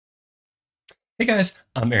Hey guys,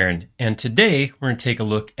 I'm Aaron, and today we're going to take a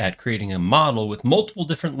look at creating a model with multiple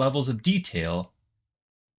different levels of detail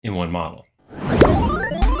in one model.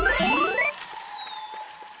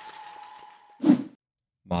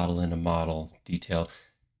 Model in a model, detail.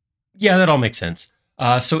 Yeah, that all makes sense.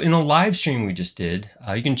 So in a live stream we just did,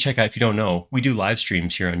 you can check out, if you don't know, we do live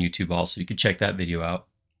streams here on YouTube also. You can check that video out.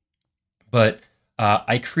 But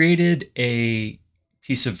I created a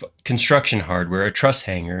piece of construction hardware, a truss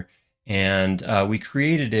hanger, and we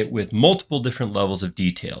created it with multiple different levels of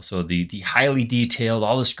detail. So the highly detailed,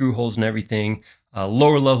 all the screw holes and everything,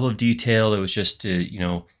 lower level of detail, it was just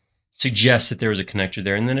to, suggest that there was a connector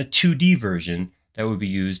there, and then a 2D version that would be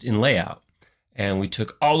used in layout. And we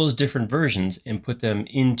took all those different versions and put them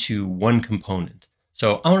into one component.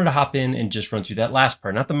 So I wanted to hop in and just run through that last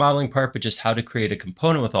part, not the modeling part, but just how to create a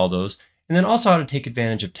component with all those, and then also how to take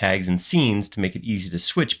advantage of tags and scenes to make it easy to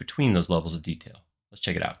switch between those levels of detail. Let's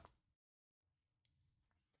check it out.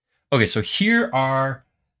 Okay, so here are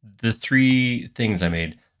the three things I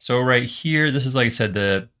made. So right here, this is, like I said,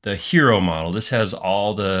 the hero model. This has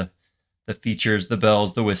all the features, the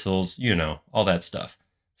bells, the whistles, all that stuff.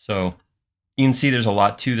 So you can see there's a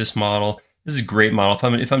lot to this model. This is a great model.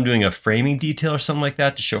 If I'm doing a framing detail or something like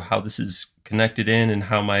that to show how this is connected in and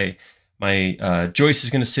how my joist is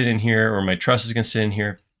going to sit in here or my truss is going to sit in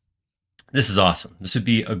here, this is awesome. This would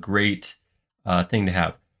be a great thing to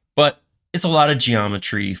have. But it's a lot of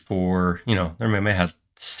geometry for, I might have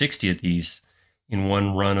 60 of these in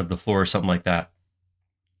one run of the floor or something like that.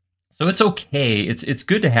 So it's okay. It's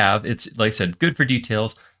good to have. It's, like I said, good for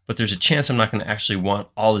details, but there's a chance I'm not going to actually want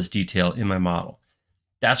all this detail in my model.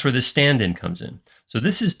 That's where this stand-in comes in. So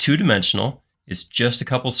this is two-dimensional. It's just a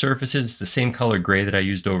couple surfaces. It's the same color gray that I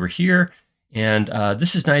used over here. And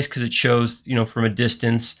this is nice because it shows, from a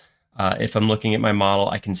distance, if I'm looking at my model,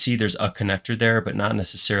 I can see there's a connector there, but not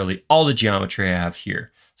necessarily all the geometry I have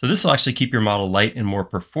here. So this will actually keep your model light and more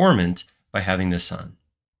performant by having this on.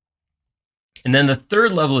 And then the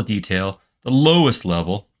third level of detail, the lowest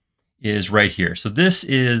level, is right here. So this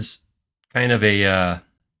is kind of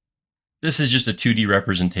this is just a 2D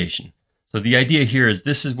representation. So the idea here is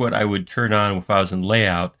this is what I would turn on if I was in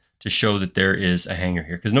layout to show that there is a hanger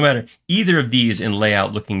here. Because no matter either of these in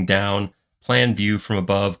layout looking down, plan view from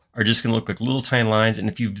above, are just going to look like little tiny lines. And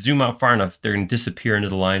if you zoom out far enough, they're going to disappear into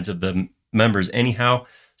the lines of the members anyhow.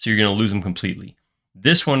 So you're going to lose them completely.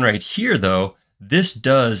 This one right here, though, this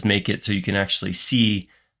does make it so you can actually see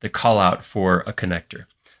the call out for a connector.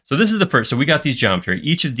 So this is the first. So we got these geometry.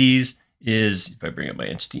 Each of these is, if I bring up my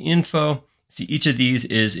entity info, see each of these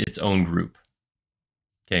is its own group.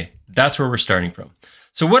 Okay, that's where we're starting from.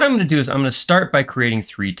 So what I'm going to do is I'm going to start by creating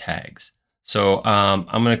 3 tags. So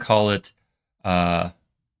I'm going to call it,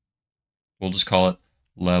 we'll just call it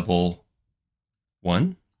level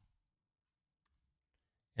 1.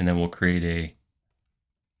 And then we'll create a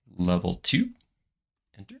level 2.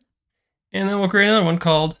 Enter. And then we'll create another one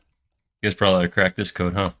called, you guys probably ought to crack this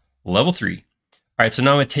code, huh? Level 3. All right, so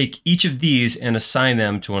now I'm going to take each of these and assign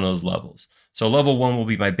them to one of those levels. So level 1 will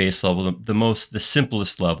be my base level, the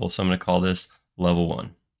simplest level. So I'm going to call this level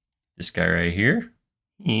 1. This guy right here,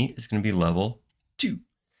 he is going to be level 2.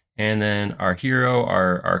 And then our hero,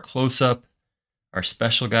 our close-up, our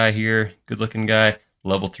special guy here, good-looking guy,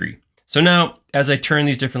 level 3. So now, as I turn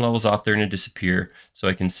these different levels off, they're going to disappear. So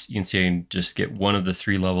you can see I can just get one of the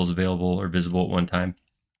 3 levels available or visible at one time.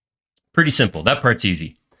 Pretty simple. That part's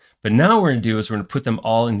easy. But now what we're going to do is we're going to put them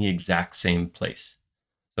all in the exact same place.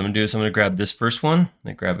 So I'm going to do is I'm going to grab this first one.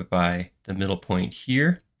 I grab it by the middle point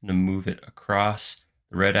here. I'm going to move it across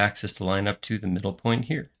the red axis to line up to the middle point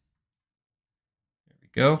here. There we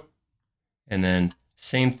go. And then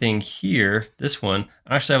same thing here. This one,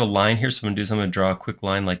 I actually have a line here. So what I'm going to do is I'm going to draw a quick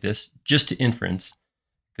line like this just to inference,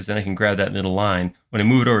 because then I can grab that middle line. When I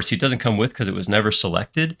move it over, see, it doesn't come with because it was never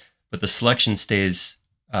selected, but the selection stays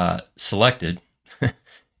selected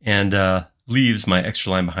and leaves my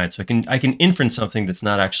extra line behind. So I can inference something that's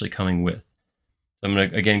not actually coming with. So I'm going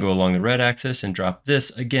to, again, go along the red axis and drop this,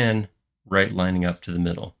 again, right lining up to the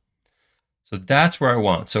middle. So that's where I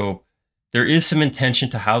want. So there is some intention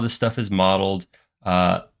to how this stuff is modeled.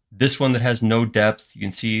 This one that has no depth, you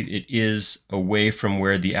can see it is away from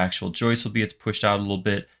where the actual joist will be. It's pushed out a little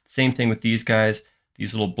bit. Same thing with these guys.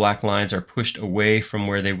 These little black lines are pushed away from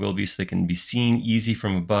where they will be so they can be seen easy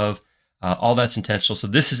from above. All that's intentional. So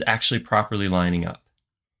this is actually properly lining up.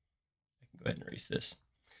 I can go ahead and erase this.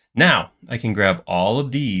 Now I can grab all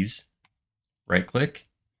of these, right click,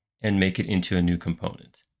 and make it into a new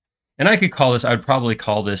component. And I could call this, I would probably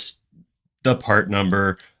call this the part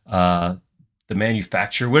number, the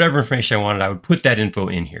manufacturer, whatever information I wanted, I would put that info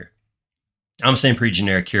in here. I'm staying pretty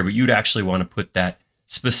generic here, but you'd actually want to put that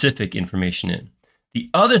specific information in. The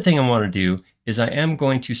other thing I want to do is I am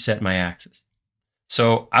going to set my axis.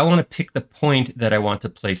 So I want to pick the point that I want to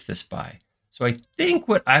place this by. So I think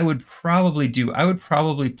what I would probably do, I would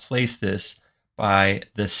probably place this by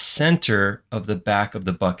the center of the back of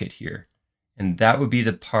the bucket here. And that would be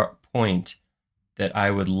the point that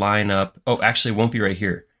I would line up. Oh, actually it won't be right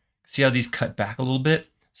here. See how these cut back a little bit?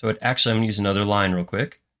 So I'm going to use another line real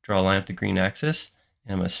quick. Draw a line up the green axis.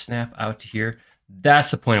 And I'm going to snap out to here.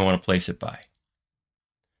 That's the point I want to place it by.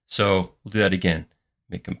 So we'll do that again.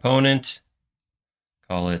 Make component.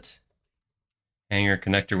 Call it hanger,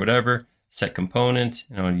 connector, whatever. Set component.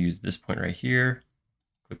 And I want to use this point right here.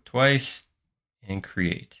 Click twice. And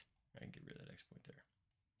create. Right, get rid of that X point there.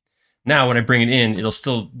 Now when I bring it in, it'll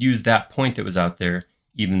still use that point that was out there,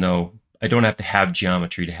 even though I don't have to have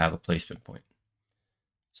geometry to have a placement point.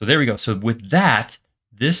 So there we go. So with that,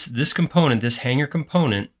 this component, this hanger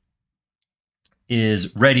component,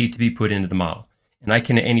 is ready to be put into the model. And I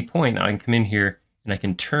can at any point, I can come in here and I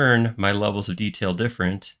can turn my levels of detail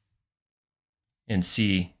different and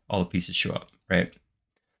see all the pieces show up, right?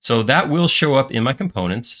 So that will show up in my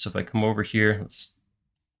components. So if I come over here, let's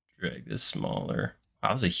drag this smaller. Wow,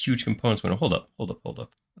 that was a huge components window. Hold up.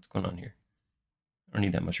 What's going on here? I don't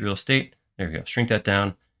need that much real estate. There we go. Shrink that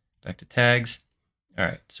down. Back to tags. All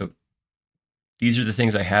right. So these are the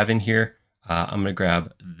things I have in here. I'm going to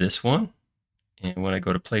grab this one. And when I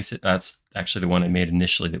go to place it, that's actually the one I made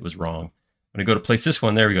initially that was wrong. When I go to place this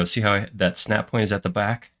one, there we go. See how that snap point is at the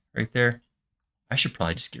back right there? I should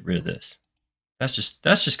probably just get rid of this. That's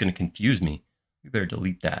just going to confuse me. We better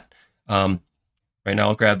delete that. Right now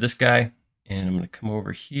I'll grab this guy and I'm going to come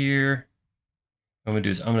over here. What I'm going to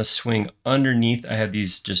do is I'm going to swing underneath. I have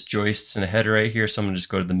these just joists and a header right here. So I'm going to just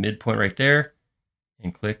go to the midpoint right there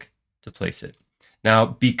and click to place it. Now,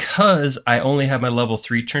 because I only have my level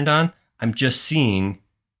 3 turned on, I'm just seeing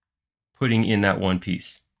putting in that one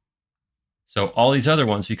piece. So all these other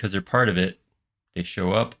ones, because they're part of it, they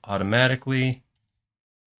show up automatically.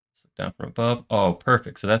 Look down from above. Oh,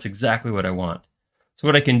 perfect. So that's exactly what I want. So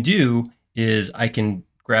what I can do is I can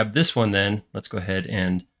grab this one then. Let's go ahead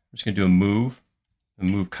and I'm just going to do a move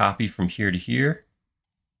copy from here to here.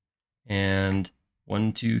 And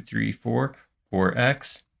 1, 2, 3, 4,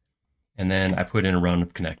 4x. And then I put in a round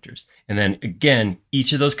of connectors. And then again,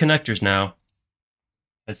 each of those connectors now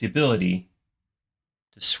has the ability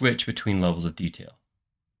to switch between levels of detail.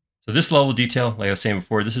 So this level of detail, like I was saying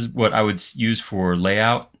before, this is what I would use for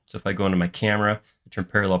layout. So if I go into my camera, I turn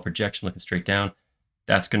parallel projection looking straight down,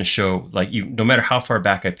 that's going to show, like, no matter how far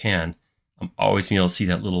back I pan, I'm always going to be able to see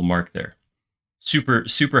that little mark there. Super,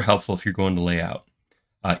 super helpful if you're going to layout.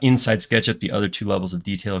 Inside SketchUp, the other 2 levels of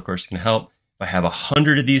detail, of course, can help. If I have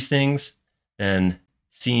 100 of these things, then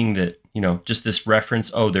seeing that, just this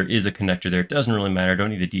reference, oh, there is a connector there. It doesn't really matter. I don't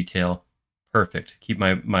need the detail. Perfect. Keep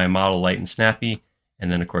my model light and snappy.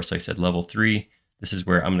 And then, of course, like I said, level 3, this is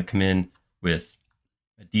where I'm going to come in with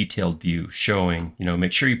a detailed view showing,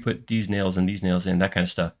 make sure you put these nails in, that kind of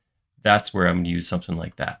stuff. That's where I'm going to use something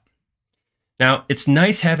like that. Now, it's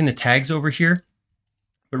nice having the tags over here,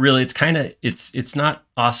 but really it's not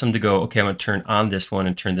awesome to go, okay, I'm going to turn on this one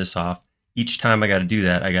and turn this off. Each time I got to do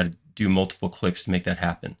that, I got to do multiple clicks to make that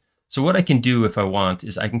happen. So what I can do if I want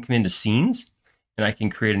is I can come into scenes and I can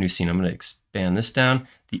create a new scene. I'm going to expand this down.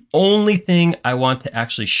 The only thing I want to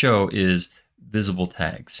actually show is visible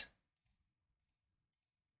tags.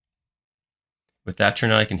 With that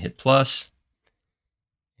turned on, I can hit plus,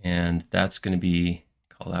 and that's going to be,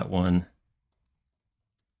 call that one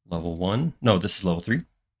level 1. No, this is level 3.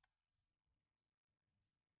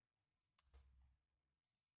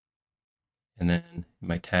 And then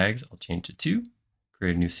my tags, I'll change to 2,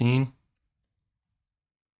 create a new scene.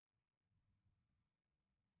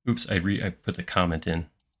 Oops, I put the comment in.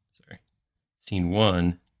 Sorry. Scene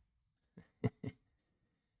 1.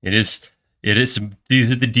 It is,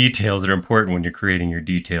 these are the details that are important when you're creating your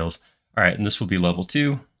details. All right, and this will be level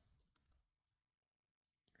 2.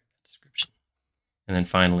 Description. And then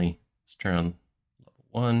finally, let's turn on level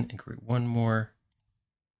 1 and create one more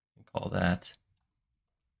and call that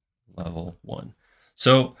level 1.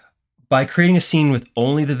 So by creating a scene with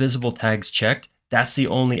only the visible tags checked, that's the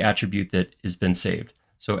only attribute that has been saved.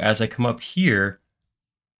 So as I come up here,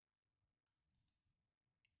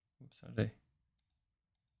 oops, how did I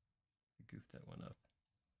goof that one up?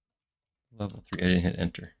 Level 3, I didn't hit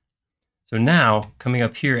enter. So now coming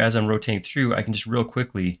up here, as I'm rotating through, I can just real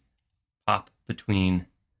quickly pop between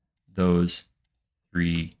those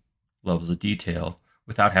 3 levels of detail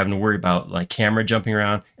without having to worry about like camera jumping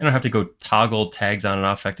around. I don't have to go toggle tags on and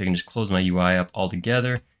off. In fact, I can just close my UI up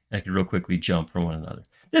altogether and I could real quickly jump from one another.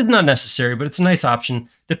 This is not necessary, but it's a nice option.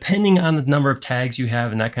 Depending on the number of tags you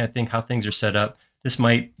have and that kind of thing, how things are set up, this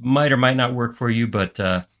might or might not work for you, but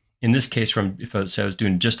in this case, if I was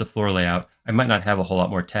doing just a floor layout, I might not have a whole lot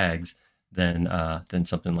more tags than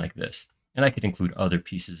something like this. And I could include other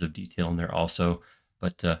pieces of detail in there also,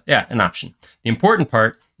 but yeah, an option. The important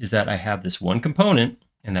part is that I have this one component,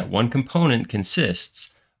 and that one component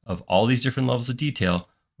consists of all these different levels of detail,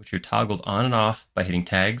 which are toggled on and off by hitting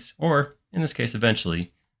tags, or in this case,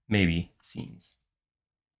 eventually, maybe scenes.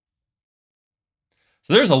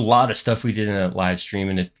 So there's a lot of stuff we did in that live stream,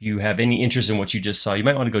 and if you have any interest in what you just saw, you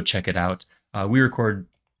might want to go check it out. We record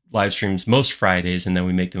live streams most Fridays, and then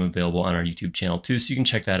we make them available on our YouTube channel too, so you can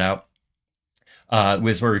check that out.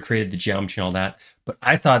 Was where we created the geometry and all that. But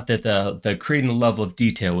I thought that the creating the level of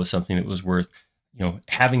detail was something that was worth,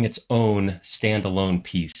 having its own standalone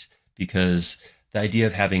piece, because the idea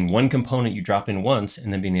of having one component you drop in once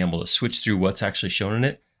and then being able to switch through what's actually shown in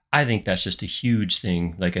it, I think that's just a huge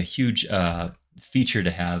thing, like a huge feature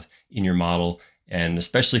to have in your model. And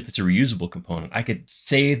especially if it's a reusable component, I could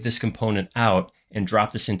save this component out and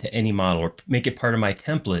drop this into any model or make it part of my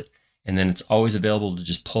template, and then it's always available to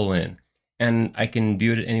just pull in. And I can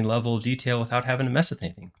view it at any level of detail without having to mess with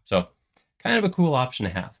anything. So kind of a cool option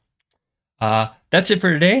to have. That's it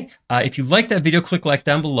for today. If you like that video, click like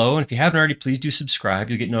down below. And if you haven't already, please do subscribe.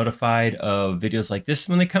 You'll get notified of videos like this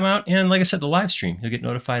when they come out. And like I said, the live stream, you'll get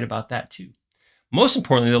notified about that too. Most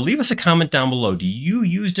importantly, leave us a comment down below. Do you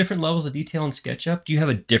use different levels of detail in SketchUp? Do you have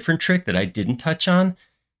a different trick that I didn't touch on?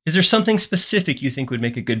 Is there something specific you think would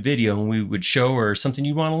make a good video and we would show, or something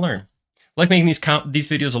you want to learn? I like making these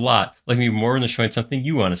videos a lot. I like maybe more than showing something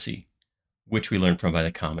you want to see, which we learned from by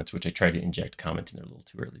the comments, which I tried to inject comment in there a little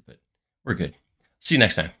too early, but we're good. See you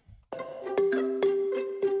next time.